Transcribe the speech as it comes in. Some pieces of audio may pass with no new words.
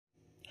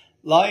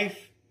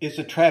Life is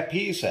a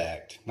trapeze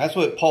act. That's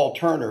what Paul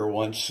Turner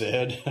once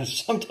said.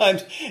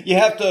 Sometimes you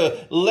have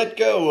to let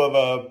go of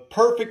a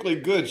perfectly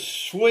good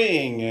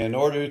swing in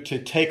order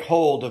to take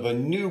hold of a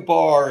new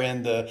bar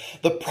and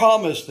the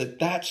promise that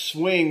that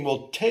swing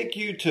will take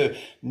you to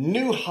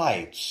new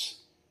heights.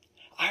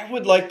 I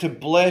would like to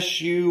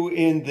bless you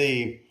in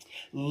the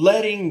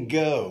letting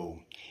go.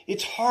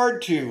 It's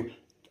hard to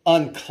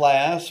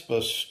unclasp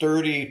a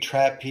sturdy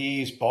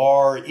trapeze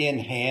bar in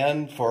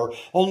hand for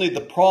only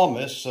the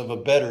promise of a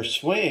better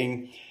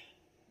swing,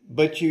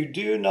 but you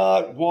do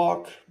not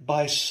walk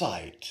by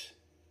sight.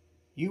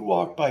 You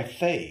walk by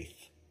faith.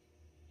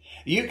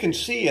 You can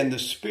see in the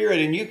Spirit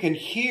and you can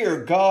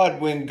hear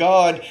God when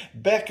God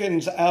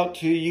beckons out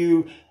to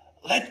you,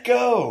 let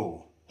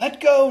go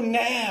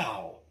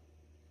now.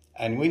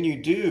 And when you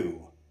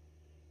do,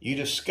 you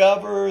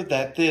discover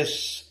that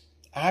this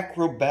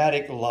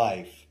acrobatic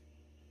life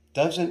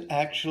doesn't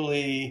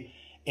actually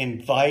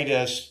invite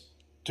us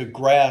to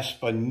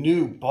grasp a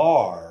new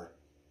bar.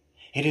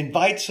 It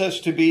invites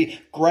us to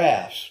be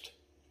grasped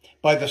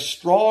by the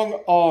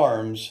strong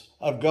arms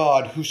of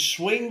God who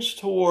swings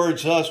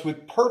towards us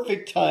with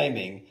perfect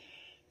timing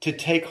to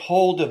take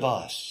hold of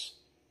us,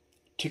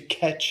 to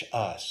catch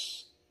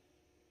us.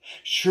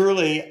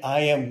 Surely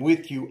I am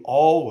with you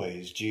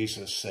always,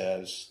 Jesus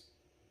says,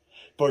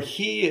 for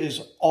he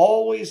is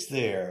always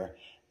there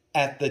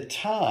at the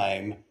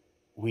time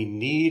we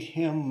need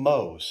him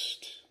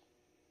most.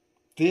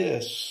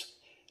 This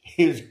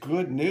is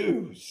good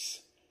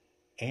news.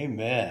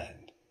 Amen.